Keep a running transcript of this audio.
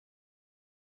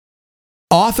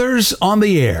Authors on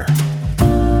the Air.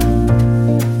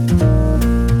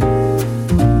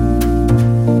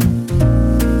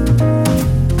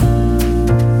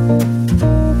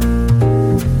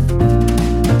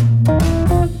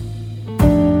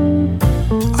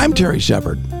 I'm Terry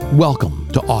Shepard. Welcome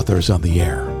to Authors on the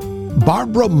Air.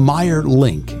 Barbara Meyer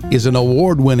Link is an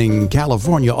award-winning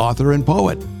California author and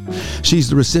poet. She's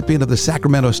the recipient of the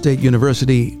Sacramento State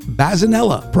University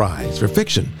Bazzanella Prize for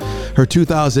fiction. Her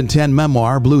 2010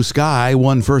 memoir, Blue Sky,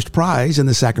 won first prize in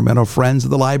the Sacramento Friends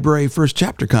of the Library First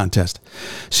Chapter Contest.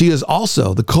 She is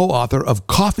also the co-author of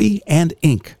Coffee and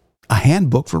Ink, a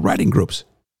handbook for writing groups.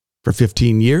 For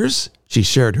 15 years, she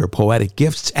shared her poetic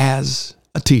gifts as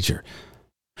a teacher.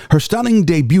 Her stunning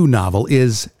debut novel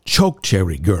is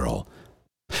Chokecherry Girl.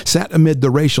 Set amid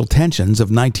the racial tensions of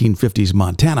 1950s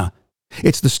Montana,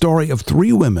 it's the story of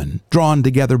three women drawn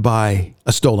together by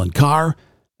a stolen car,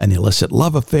 an illicit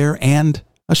love affair, and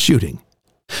a shooting.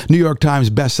 New York Times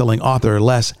bestselling author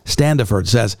Les Standiford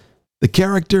says, the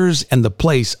characters and the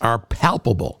place are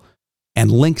palpable, and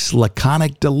Link's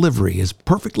laconic delivery is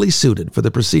perfectly suited for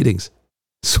the proceedings.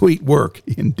 Sweet work,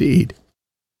 indeed.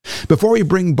 Before we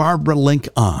bring Barbara Link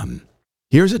on,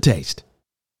 here's a taste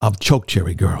of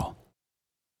Chokecherry Girl.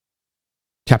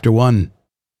 Chapter 1,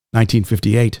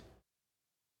 1958.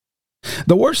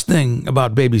 The worst thing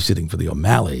about babysitting for the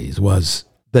O'Malleys was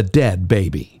the dead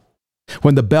baby.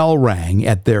 When the bell rang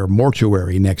at their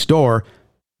mortuary next door,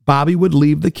 Bobby would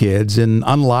leave the kids and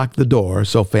unlock the door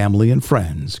so family and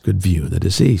friends could view the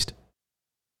deceased.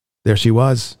 There she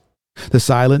was, the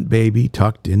silent baby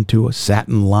tucked into a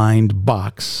satin-lined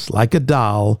box like a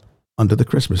doll under the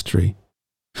Christmas tree.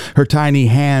 Her tiny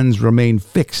hands remained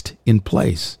fixed in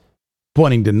place,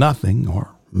 pointing to nothing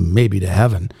or maybe to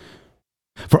heaven.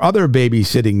 For other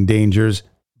babysitting dangers,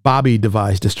 Bobby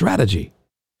devised a strategy.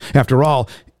 After all,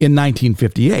 in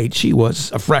 1958, she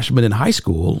was a freshman in high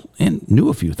school and knew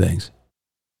a few things.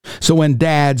 So when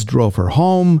dads drove her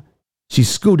home, she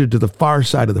scooted to the far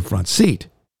side of the front seat.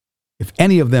 If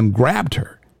any of them grabbed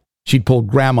her, she'd pull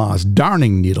Grandma's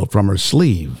darning needle from her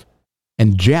sleeve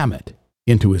and jam it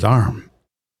into his arm.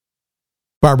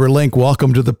 Barbara Link,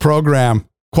 welcome to the program.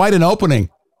 Quite an opening.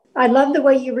 I love the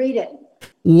way you read it.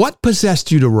 What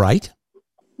possessed you to write?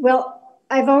 Well,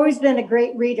 I've always been a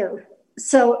great reader,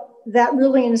 so that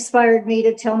really inspired me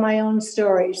to tell my own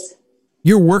stories.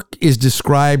 Your work is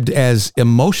described as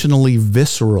emotionally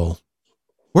visceral.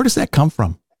 Where does that come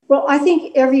from? Well, I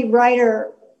think every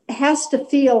writer has to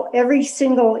feel every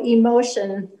single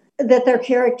emotion that their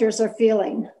characters are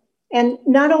feeling. And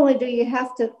not only do you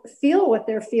have to feel what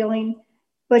they're feeling,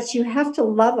 but you have to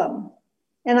love them.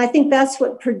 And I think that's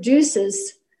what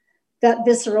produces that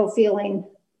visceral feeling.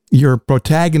 Your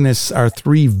protagonists are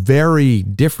three very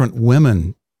different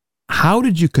women. How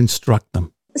did you construct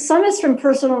them? Some is from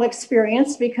personal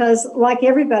experience because, like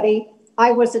everybody,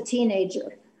 I was a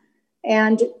teenager.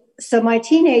 And so my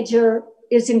teenager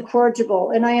is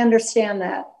incorrigible, and I understand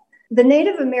that. The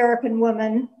Native American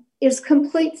woman is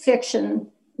complete fiction.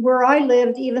 Where I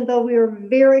lived, even though we were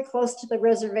very close to the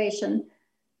reservation,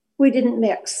 we didn't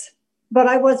mix. But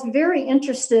I was very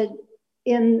interested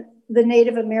in the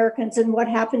Native Americans and what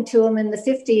happened to them in the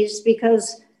 50s,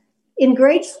 because in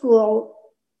grade school,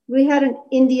 we had an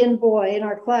Indian boy in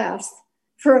our class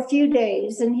for a few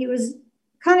days, and he was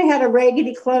kind of had a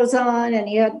raggedy clothes on, and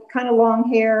he had kind of long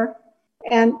hair.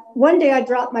 And one day I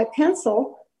dropped my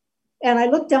pencil, and I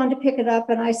looked down to pick it up,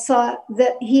 and I saw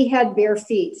that he had bare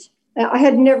feet. Now, I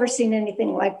had never seen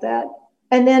anything like that.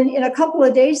 And then in a couple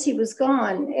of days, he was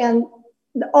gone, and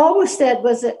all was said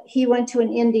was that he went to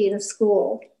an Indian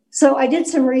school. So I did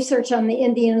some research on the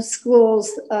Indian schools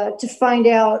to find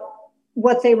out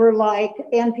what they were like.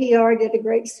 NPR did a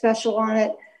great special on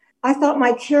it. I thought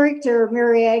my character,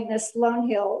 Mary Agnes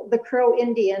Lonehill, the Crow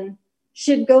Indian,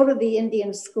 should go to the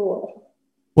Indian school.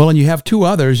 Well, and you have two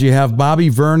others. You have Bobby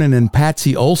Vernon and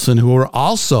Patsy Olson, who are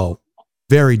also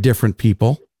very different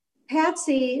people.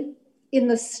 Patsy, in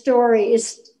the story,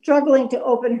 is struggling to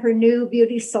open her new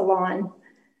beauty salon.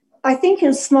 I think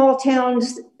in small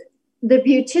towns, the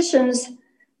beauticians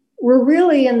were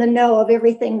really in the know of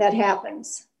everything that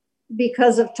happens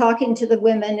because of talking to the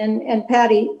women. And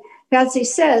Patsy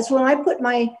says, when I put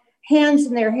my hands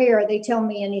in their hair, they tell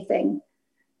me anything.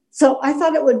 So I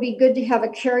thought it would be good to have a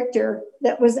character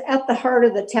that was at the heart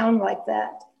of the town like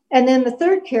that. And then the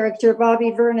third character, Bobby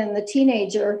Vernon, the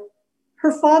teenager,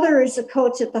 her father is a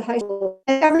coach at the high school.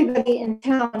 And everybody in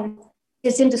town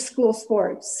is into school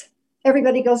sports.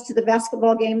 Everybody goes to the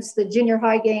basketball games, the junior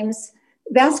high games.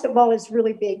 Basketball is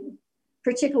really big,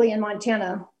 particularly in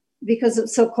Montana, because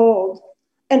it's so cold.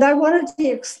 And I wanted to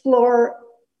explore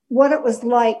what it was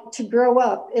like to grow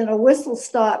up in a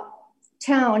whistle-stop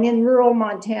town in rural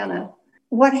Montana.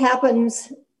 What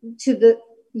happens to the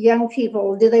young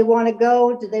people? Do they want to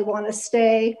go? Do they want to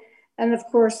stay? And of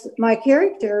course, my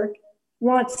character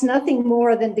wants nothing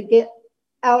more than to get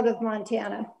out of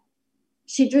Montana.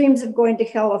 She dreams of going to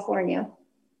California.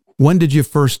 When did you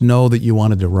first know that you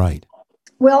wanted to write?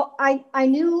 Well, I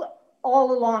knew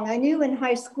all along. I knew in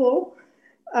high school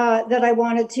that I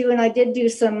wanted to, and I did do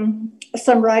some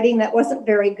writing that wasn't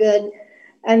very good.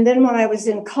 And then when I was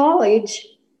in college,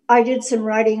 I did some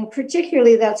writing.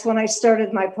 Particularly, that's when I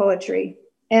started my poetry.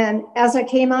 And as I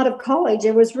came out of college,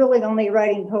 I was really only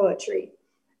writing poetry.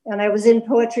 And I was in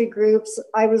poetry groups.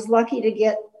 I was lucky to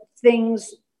get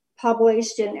things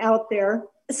published and out there.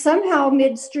 Somehow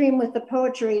midstream with the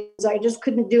poetry, I just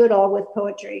couldn't do it all with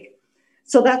poetry.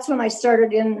 So that's when I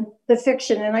started in the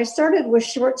fiction. And I started with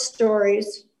short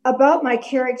stories about my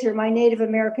character, my Native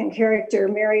American character,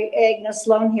 Mary Agnes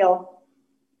Lonehill.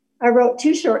 I wrote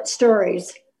 2 short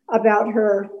stories about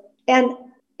her, and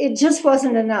it just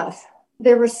wasn't enough.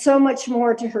 There was so much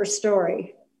more to her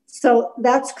story. So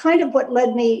that's kind of what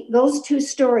led me, those 2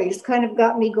 stories kind of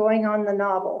got me going on the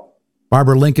novel.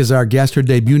 Barbara Link is our guest. Her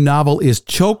debut novel is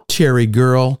Chokecherry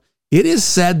Girl. It is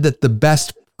said that the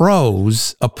best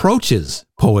prose approaches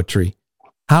poetry.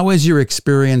 How has your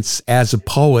experience as a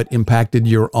poet impacted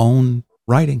your own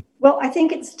writing? Well, I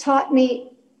think it's taught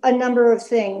me a number of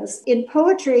things. In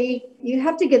poetry, you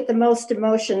have to get the most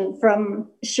emotion from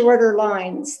shorter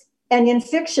lines. And in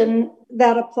fiction,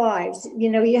 that applies. You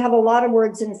know, you have a lot of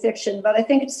words in fiction, but I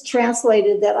think it's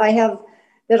translated that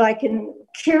I can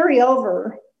carry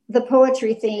over the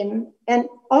poetry theme. And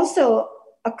also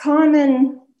a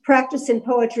common practice in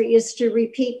poetry is to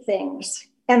repeat things.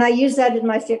 And I use that in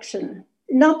my fiction.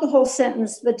 Not the whole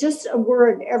sentence, but just a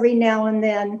word every now and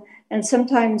then, and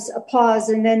sometimes a pause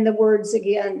and then the words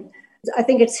again. I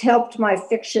think it's helped my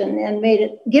fiction and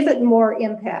give it more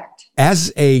impact.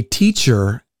 As a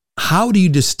teacher, how do you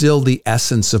distill the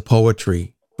essence of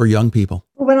poetry for young people?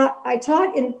 When I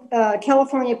taught in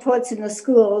California poets in the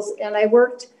schools, and I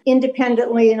worked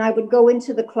independently, and I would go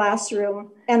into the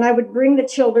classroom and I would bring the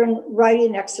children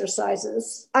writing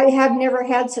exercises. I have never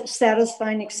had such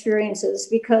satisfying experiences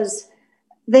because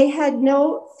they had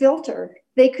no filter.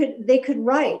 They could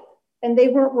write, and they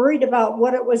weren't worried about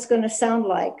what it was going to sound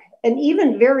like. And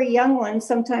even very young ones,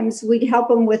 sometimes we'd help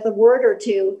them with a word or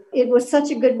two. It was such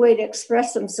a good way to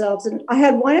express themselves. And I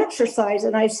had one exercise,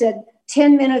 and I said,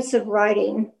 10 minutes of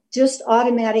writing, just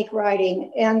automatic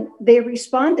writing. And they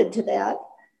responded to that.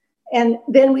 And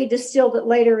then we distilled it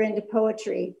later into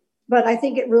poetry. But I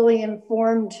think it really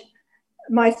informed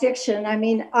my fiction. I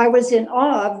mean, I was in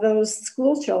awe of those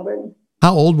school children.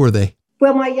 How old were they?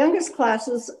 Well, my youngest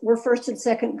classes were 1st and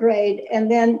 2nd grade.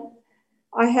 And then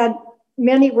I had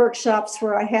many workshops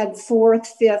where I had 4th,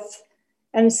 5th,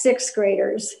 and 6th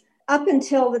graders. Up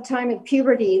until the time of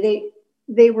puberty,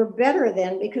 they were better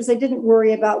then because they didn't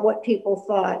worry about what people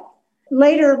thought.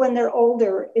 Later, when they're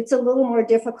older, it's a little more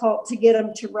difficult to get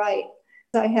them to write.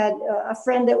 I had a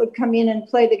friend that would come in and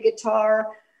play the guitar,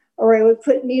 or I would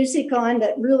put music on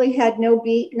that really had no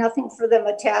beat, nothing for them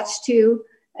attached to,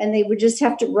 and they would just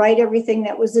have to write everything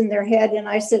that was in their head. And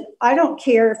I said, I don't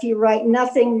care if you write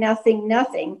nothing, nothing,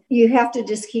 nothing. You have to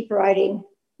just keep writing.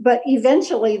 But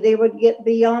eventually they would get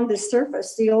beyond the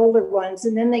surface, the older ones,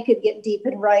 and then they could get deep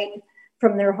and write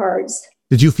from their hearts.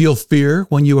 Did you feel fear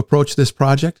when you approached this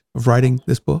project of writing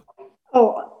this book?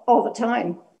 Oh, all the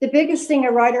time. The biggest thing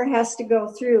a writer has to go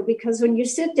through, because when you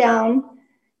sit down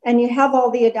and you have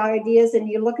all the ideas and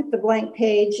you look at the blank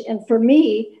page, and for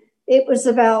me, it was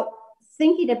about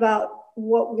thinking about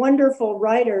what wonderful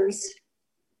writers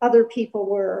other people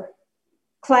were,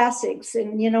 classics.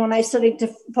 And, you know, when I studied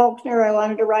Faulkner, I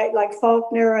wanted to write like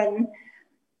Faulkner. And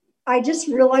I just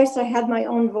realized I had my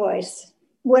own voice.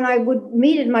 When I would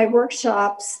meet in my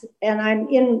workshops and I'm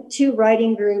in 2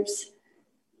 writing groups,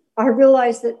 I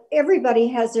realized that everybody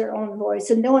has their own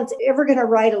voice and no one's ever going to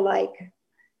write alike.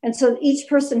 And so each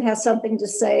person has something to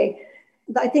say.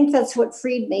 I think that's what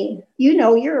freed me. You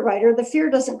know, you're a writer. The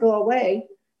fear doesn't go away.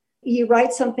 You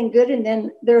write something good and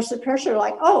then there's the pressure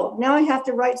like, oh, now I have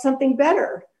to write something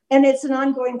better. And it's an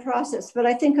ongoing process, but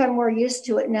I think I'm more used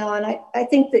to it now. And I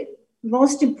think the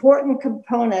most important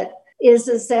component is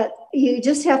that you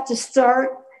just have to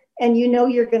start, and you know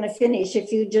you're going to finish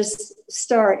if you just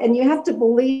start. And you have to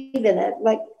believe in it.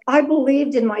 Like, I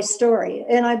believed in my story,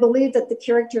 and I believed that the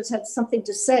characters had something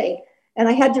to say. And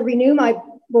I had to renew my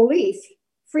belief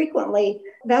frequently.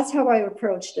 That's how I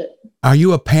approached it. Are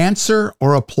you a pantser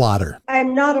or a plotter?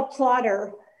 I'm not a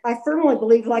plotter. I firmly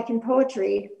believe, like in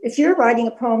poetry, if you're writing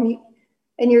a poem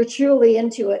and you're truly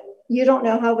into it, you don't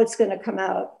know how it's going to come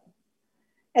out.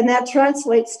 And that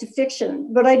translates to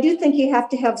fiction. But I do think you have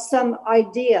to have some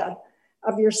idea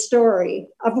of your story,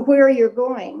 of where you're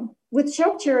going. With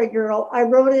Chokecherry Girl, I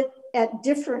wrote it at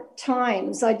different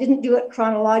times. I didn't do it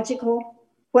chronological.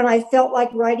 When I felt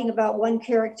like writing about one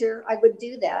character, I would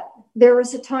do that. There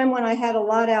was a time when I had a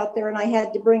lot out there and I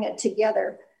had to bring it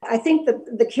together. I think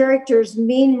the characters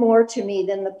mean more to me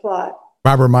than the plot.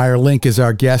 Barbara Meyer Link is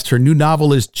our guest. Her new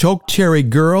novel is Chokecherry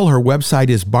Girl. Her website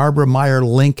is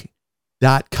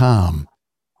barbarameyerlink.com.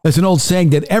 There's an old saying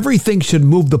that everything should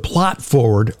move the plot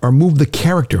forward or move the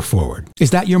character forward.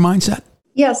 Is that your mindset?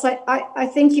 Yes, I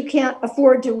think you can't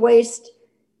afford to waste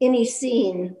any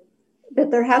scene, that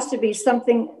there has to be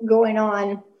something going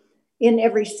on in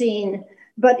every scene.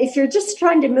 But if you're just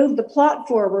trying to move the plot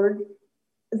forward,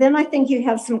 then I think you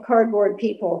have some cardboard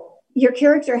people. Your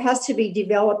character has to be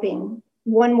developing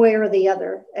one way or the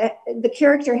other. The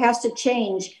character has to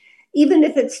change. Even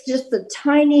if it's just the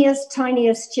tiniest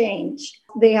change,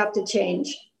 they have to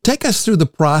change. Take us through the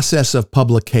process of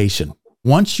publication.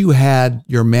 Once you had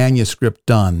your manuscript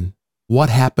done, what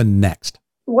happened next?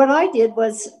 What I did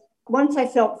was, once I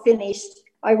felt finished,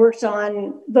 I worked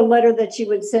on the letter that you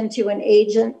would send to an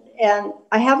agent. And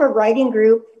I have a writing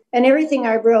group, and everything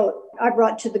I wrote, I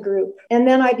brought to the group. And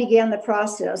then I began the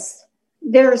process.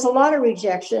 There's a lot of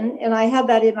rejection, and I have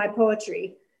that in my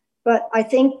poetry. But I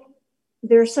think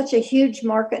there's such a huge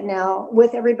market now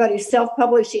with everybody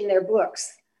self-publishing their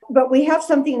books. But we have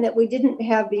something that we didn't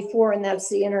have before, and that's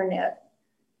the internet.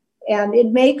 And it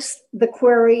makes the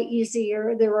query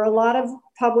easier. There were a lot of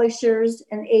publishers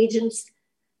and agents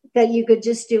that you could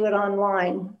just do it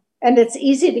online. And it's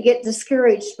easy to get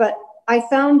discouraged, but I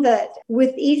found that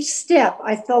with each step,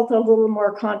 I felt a little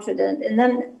more confident. And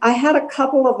then I had a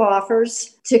couple of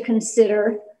offers to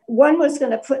consider. One was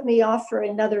going to put me off for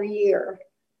another year.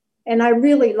 And I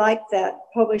really liked that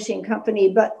publishing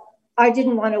company, but I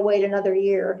didn't want to wait another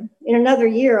year. In another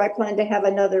year, I plan to have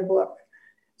another book.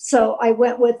 So I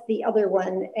went with the other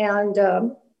one. And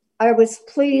I was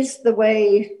pleased the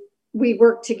way we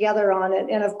worked together on it.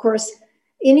 And of course,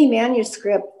 any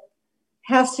manuscript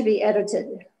has to be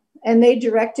edited. And they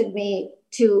directed me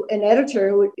to an editor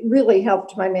who really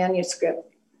helped my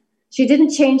manuscript. She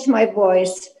didn't change my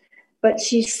voice, but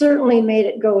she certainly made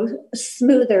it go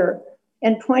smoother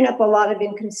and point up a lot of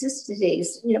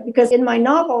inconsistencies. Because in my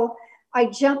novel, I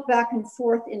jump back and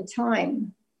forth in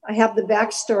time. I have the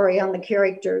backstory on the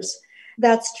characters.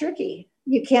 That's tricky.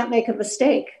 You can't make a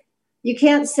mistake. You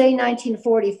can't say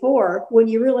 1944 when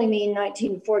you really mean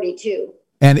 1942.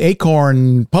 And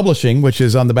Acorn Publishing, which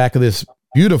is on the back of this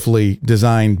beautifully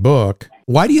designed book,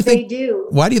 why do you think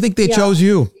they chose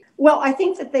you? Well, I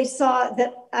think that they saw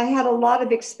that I had a lot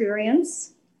of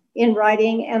experience in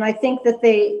writing, and I think that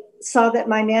they saw that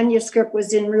my manuscript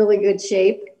was in really good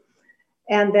shape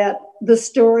and that the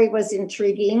story was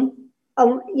intriguing.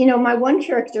 My one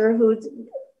character, who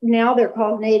now they're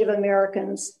called Native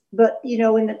Americans, but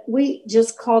we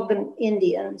just called them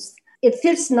Indians. It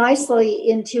fits nicely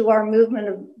into our movement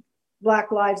of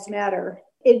Black Lives Matter.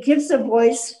 It gives a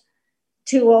voice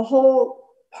to a whole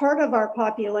part of our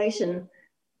population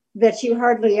that you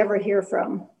hardly ever hear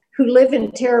from, who live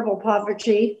in terrible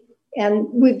poverty, and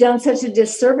we've done such a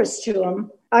disservice to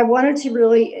them. I wanted to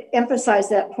really emphasize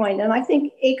that point, and I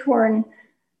think Acorn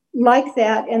liked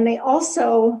that. And they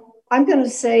also, I'm going to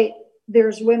say,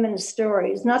 there's women's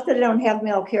stories. Not that I don't have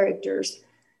male characters,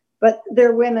 but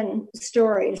they're women's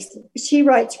stories. She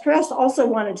Writes Press also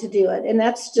wanted to do it, and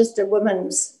that's just a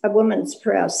woman's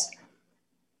press.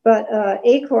 But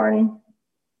Acorn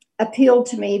appealed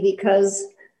to me because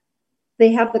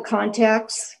they have the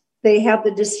contacts, they have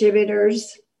the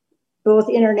distributors, both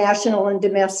international and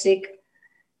domestic,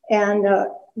 and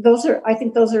I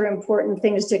think those are important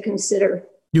things to consider.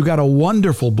 You got a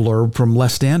wonderful blurb from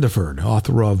Les Standiford,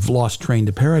 author of Lost Train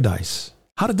to Paradise.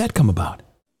 How did that come about?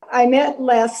 I met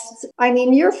Les.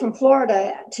 You're from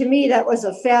Florida. To me, that was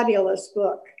a fabulous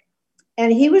book.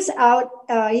 And he was out,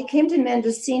 he came to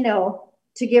Mendocino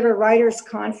to give a writer's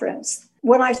conference.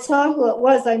 When I saw who it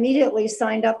was, I immediately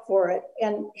signed up for it.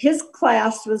 And his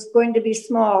class was going to be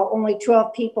small, only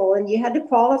 12 people, and you had to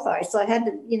qualify. So I had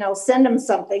to, send him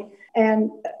something, and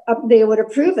they would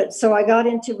approve it. So I got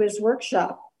into his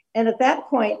workshop. And at that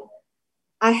point,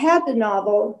 I had the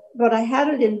novel, but I had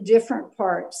it in different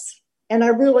parts. And I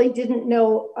really didn't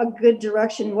know a good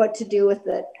direction what to do with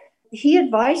it. He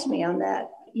advised me on that.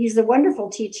 He's a wonderful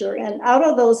teacher. And out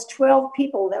of those 12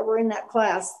 people that were in that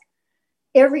class,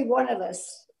 every one of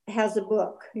us has a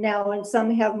book now, and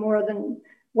some have more than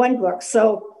one book.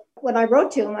 So when I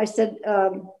wrote to him, I said,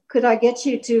 could I get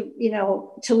you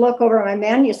to look over my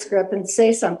manuscript and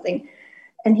say something?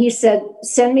 And he said,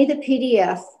 send me the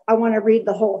PDF. I want to read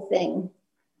the whole thing,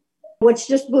 which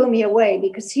just blew me away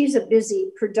because he's a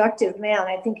busy, productive man.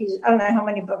 I don't know how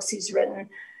many books he's written.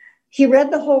 He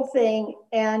read the whole thing,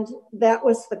 and that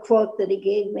was the quote that he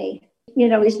gave me.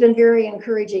 He's been very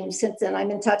encouraging since then.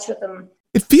 I'm in touch with him.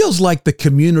 It feels like the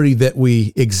community that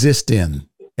we exist in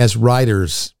as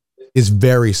writers is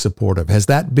very supportive. Has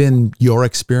that been your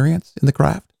experience in the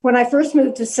craft? When I first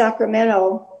moved to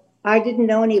Sacramento, I didn't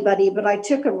know anybody, but I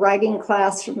took a writing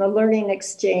class from the Learning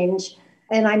Exchange,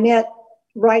 and I met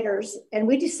writers, and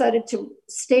we decided to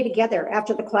stay together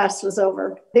after the class was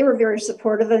over. They were very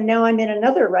supportive, and now I'm in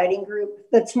another writing group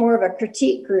that's more of a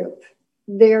critique group.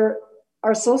 They are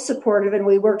so supportive, and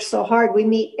we work so hard. We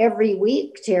meet every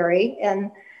week, Terry,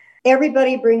 and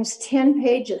everybody brings 10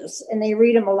 pages, and they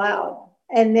read them aloud,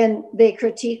 and then they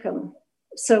critique them.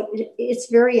 So it's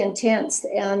very intense,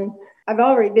 and I've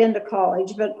already been to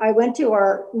college, but I went to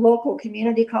our local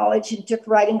community college and took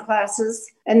writing classes.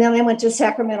 And then I went to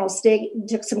Sacramento State and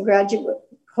took some graduate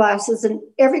classes. And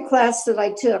every class that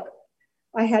I took,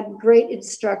 I had great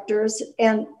instructors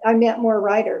and I met more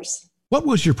writers. What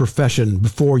was your profession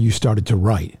before you started to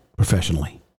write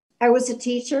professionally? I was a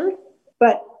teacher,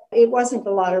 but it wasn't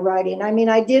a lot of writing. I mean,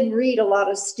 I did read a lot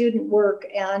of student work,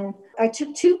 and I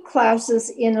took 2 classes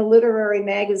in a literary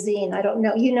magazine. I don't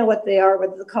know, you know what they are,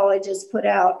 what the colleges put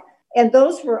out. And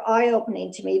those were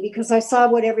eye-opening to me because I saw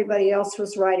what everybody else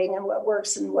was writing and what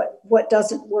works and what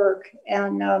doesn't work.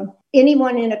 And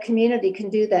anyone in a community can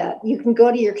do that. You can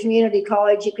go to your community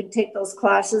college, you can take those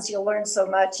classes, you'll learn so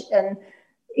much. And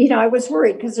I was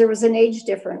worried because there was an age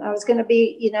difference. I was going to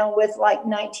be, with like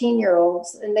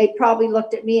 19-year-olds, and they probably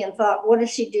looked at me and thought, what is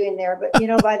she doing there? But,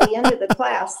 by the end of the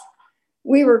class,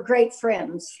 we were great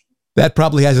friends. That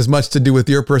probably has as much to do with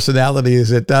your personality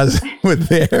as it does with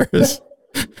theirs.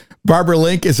 Barbara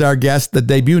Link is our guest. The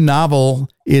debut novel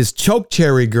is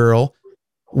Chokecherry Girl.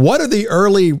 What are the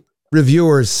early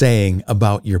reviewers saying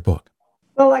about your book?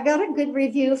 Well, I got a good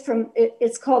review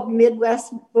it's called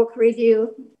Midwest Book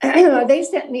Review. They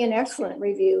sent me an excellent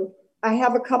review. I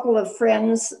have a couple of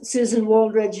friends, Susan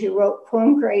Woldridge, who wrote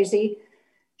Poem Crazy.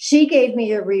 She gave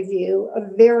me a review,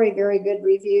 a very, very good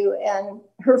review. And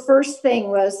her first thing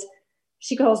was,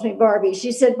 she calls me Barbie.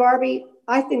 She said, Barbie,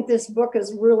 I think this book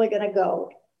is really going to go.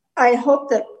 I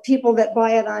hope that people that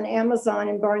buy it on Amazon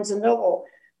and Barnes & Noble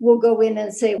will go in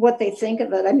and say what they think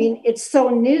of it. I mean, it's so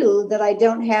new that I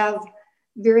don't have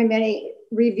very many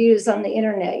reviews on the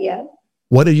internet yet.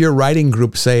 What did your writing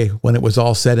group say when it was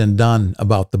all said and done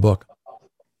about the book?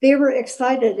 They were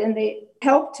excited, and they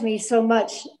helped me so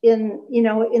much in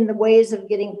the ways of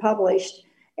getting published.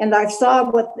 And I saw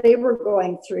what they were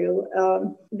going through.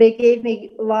 They gave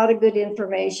me a lot of good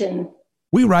information.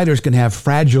 We writers can have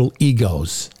fragile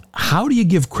egos. How do you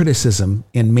give criticism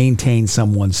and maintain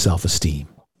someone's self-esteem?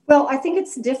 Well, I think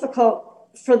it's difficult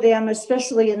for them,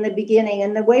 especially in the beginning.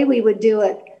 And the way we would do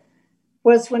it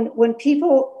was when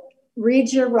people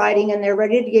read your writing and they're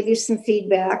ready to give you some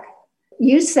feedback,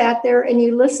 you sat there and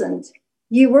you listened.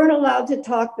 You weren't allowed to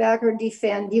talk back or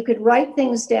defend. You could write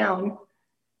things down,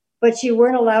 but you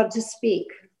weren't allowed to speak.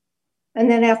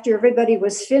 And then after everybody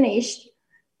was finished,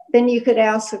 then you could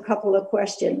ask a couple of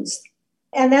questions.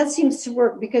 And that seems to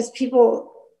work because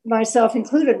people, myself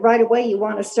included, right away you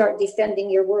want to start defending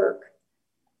your work.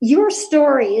 Your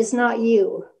story is not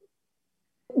you.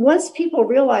 Once people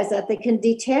realize that, they can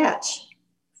detach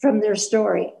from their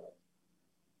story.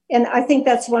 And I think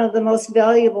that's one of the most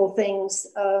valuable things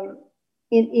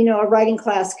a writing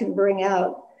class can bring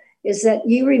out, is that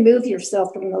you remove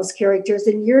yourself from those characters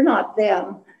and you're not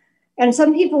them. And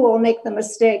some people will make the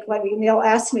mistake, like they'll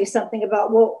ask me something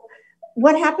about, well,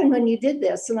 what happened when you did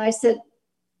this? And I said,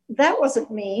 that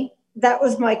wasn't me. That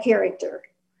was my character.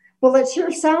 Well, it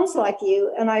sure sounds like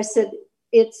you. And I said,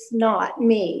 it's not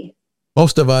me.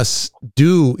 Most of us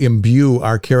do imbue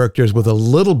our characters with a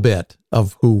little bit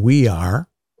of who we are.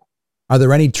 Are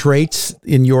there any traits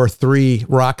in your 3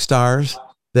 rock stars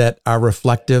that are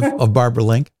reflective of Barbara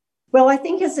Link? Well, I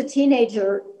think as a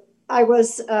teenager, I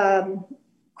was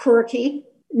quirky,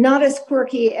 not as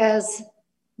quirky as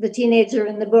the teenager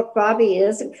in the book Bobby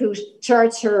is, who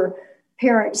charts her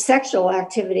parents' sexual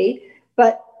activity,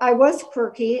 but I was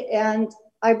quirky and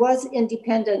I was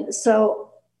independent,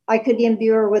 so I could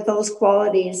imbue her with those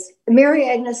qualities. Mary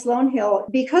Agnes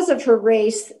Lonehill, because of her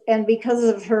race and because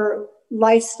of her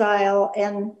lifestyle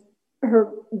and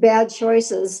her bad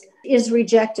choices, is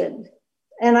rejected.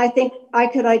 And I think I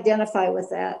could identify with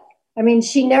that. I mean,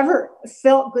 she never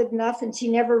felt good enough and she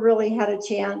never really had a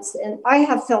chance. And I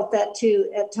have felt that too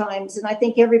at times. And I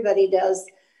think everybody does.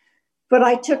 But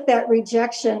I took that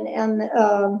rejection and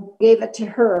gave it to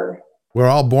her. We're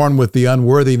all born with the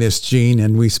unworthiness gene,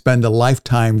 and we spend a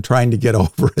lifetime trying to get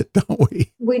over it, don't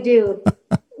we? We do.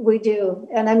 We do.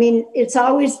 And I mean, it's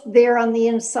always there on the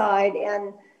inside.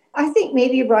 And I think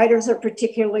maybe writers are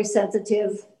particularly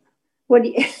sensitive.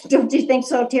 Don't you think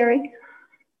so, Terry?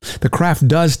 The craft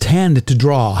does tend to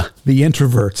draw the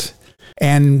introverts,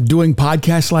 and doing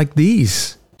podcasts like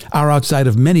these are outside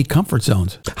of many comfort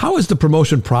zones. How has the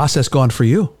promotion process gone for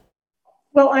you?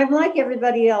 Well, I'm like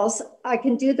everybody else. I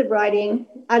can do the writing.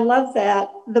 I love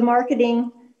that. The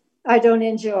marketing, I don't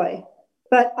enjoy.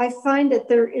 But I find that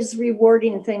there is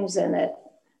rewarding things in it.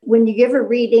 When you give a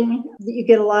reading, you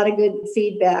get a lot of good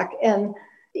feedback. And,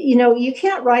 you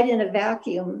can't write in a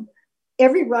vacuum.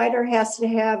 Every writer has to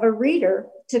have a reader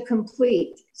to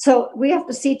complete. So we have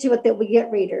to see to it that we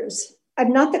get readers.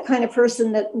 I'm not the kind of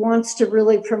person that wants to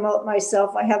really promote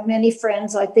myself. I have many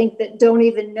friends, I think, that don't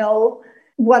even know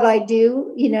what I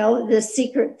do, the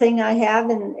secret thing I have.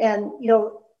 And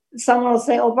someone will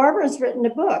say, oh, Barbara's written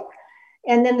a book.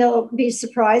 And then they'll be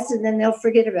surprised and then they'll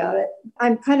forget about it.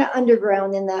 I'm kind of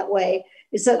underground in that way,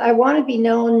 is that I want to be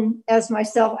known as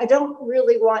myself. I don't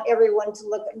really want everyone to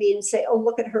look at me and say, oh,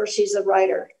 look at her, she's a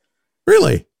writer.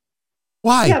 Really?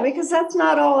 Why? Yeah, because that's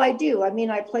not all I do. I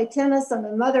mean, I play tennis, I'm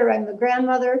a mother, I'm a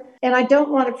grandmother, and I don't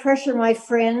want to pressure my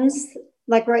friends.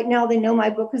 Like right now, they know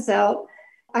my book is out.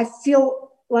 I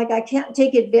feel like I can't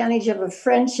take advantage of a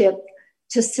friendship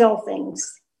to sell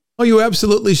things. Oh, you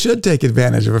absolutely should take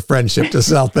advantage of a friendship to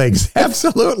sell things.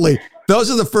 Absolutely.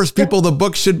 Those are the first people the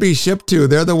book should be shipped to.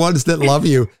 They're the ones that love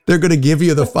you. They're going to give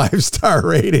you the 5-star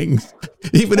ratings,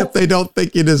 even if they don't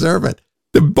think you deserve it.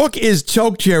 The book is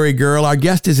Chokecherry Girl. Our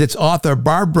guest is its author,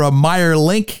 Barbara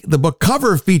Meyer-Link. The book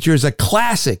cover features a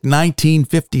classic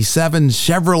 1957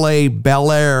 Chevrolet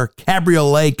Bel Air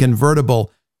Cabriolet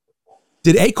convertible.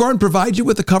 Did Acorn provide you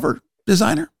with a cover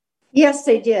designer? Yes,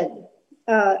 they did.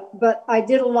 But I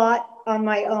did a lot on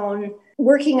my own,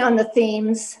 working on the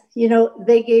themes.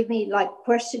 They gave me like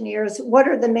questionnaires. What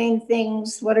are the main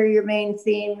things? What are your main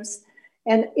themes?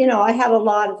 And, I had a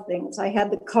lot of things. I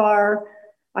had the car.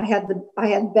 I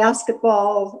had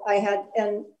basketball.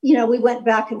 We went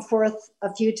back and forth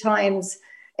a few times,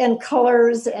 and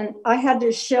colors. And I had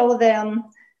to show them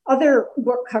other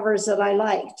book covers that I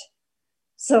liked.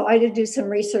 So I did do some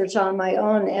research on my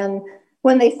own. And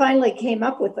when they finally came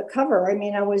up with the cover, I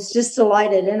mean, I was just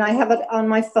delighted. And I have it on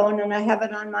my phone and I have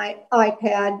it on my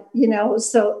iPad,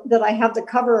 so that I have the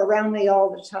cover around me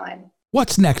all the time.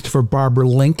 What's next for Barbara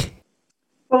Link?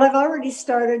 Well, I've already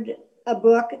started a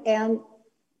book, and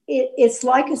it's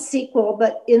like a sequel.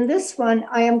 But in this one,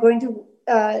 I am going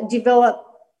to develop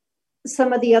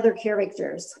some of the other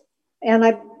characters. And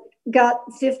I've got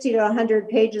 50 to 100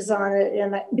 pages on it.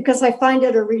 And because I find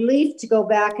it a relief to go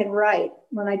back and write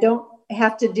when I don't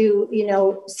have to do,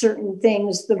 certain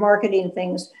things, the marketing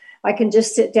things. I can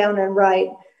just sit down and write.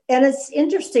 And it's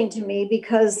interesting to me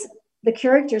because the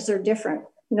characters are different.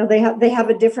 They have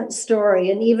a different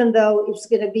story. And even though it's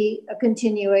going to be a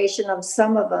continuation of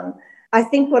some of them, I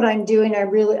think what I'm doing, I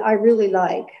really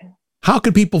like. How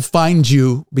can people find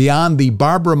you beyond the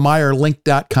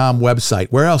BarbaraMeyerLink.com website?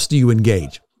 Where else do you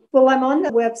engage? Well, I'm on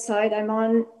the website. I'm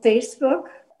on Facebook.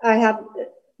 I have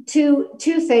two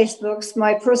Facebooks,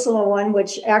 my personal one,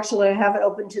 which actually I have it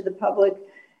open to the public,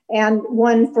 and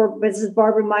one for Mrs.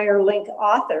 Barbara Meyer-Link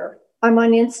author. I'm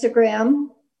on Instagram.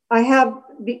 I have,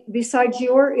 besides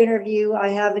your interview, I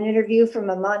have an interview from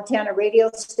a Montana radio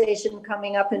station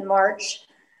coming up in March.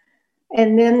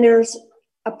 And then there's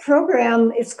a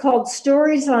program, it's called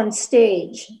Stories on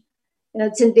Stage, and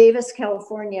it's in Davis,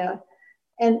 California.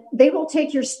 And they will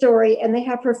take your story and they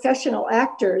have professional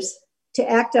actors to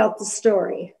act out the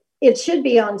story. It should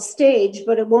be on stage,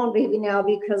 but it won't be now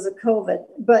because of COVID,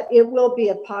 but it will be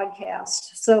a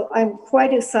podcast. So I'm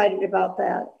quite excited about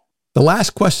that. The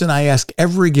last question I ask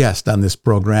every guest on this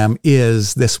program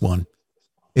is this one.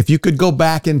 If you could go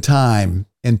back in time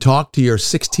and talk to your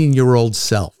 16-year-old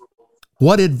self,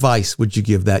 what advice would you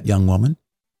give that young woman?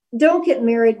 Don't get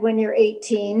married when you're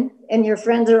 18 and your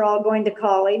friends are all going to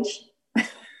college.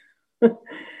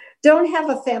 Don't have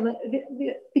a family,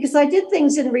 because I did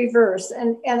things in reverse.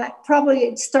 And I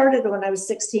probably started when I was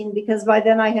 16, because by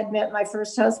then I had met my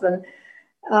first husband.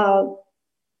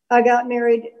 I got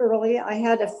married early. I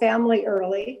had a family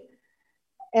early.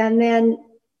 And then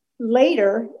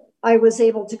later, I was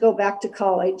able to go back to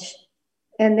college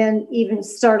and then even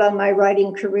start on my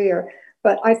writing career.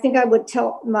 But I think I would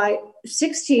tell my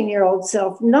 16-year-old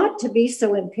self not to be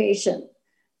so impatient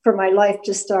for my life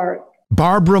to start.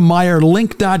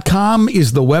 BarbaraMeyerLink.com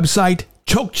is the website.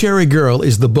 Chokecherry Girl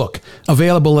is the book,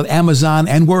 available at Amazon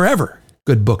and wherever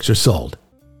good books are sold.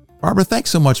 Barbara, thanks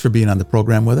so much for being on the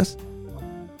program with us.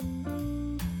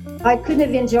 I couldn't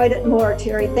have enjoyed it more,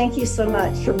 Terry. Thank you so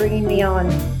much for bringing me on.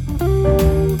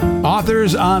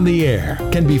 Authors on the Air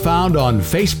can be found on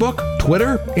Facebook,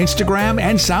 Twitter, Instagram,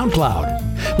 and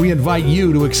SoundCloud. We invite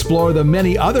you to explore the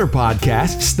many other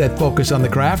podcasts that focus on the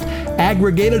craft,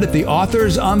 aggregated at the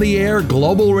Authors on the Air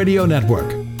Global Radio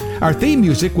Network. Our theme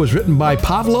music was written by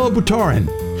Pavlo Butorin.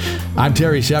 I'm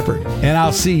Terry Shepard, and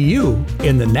I'll see you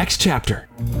in the next chapter.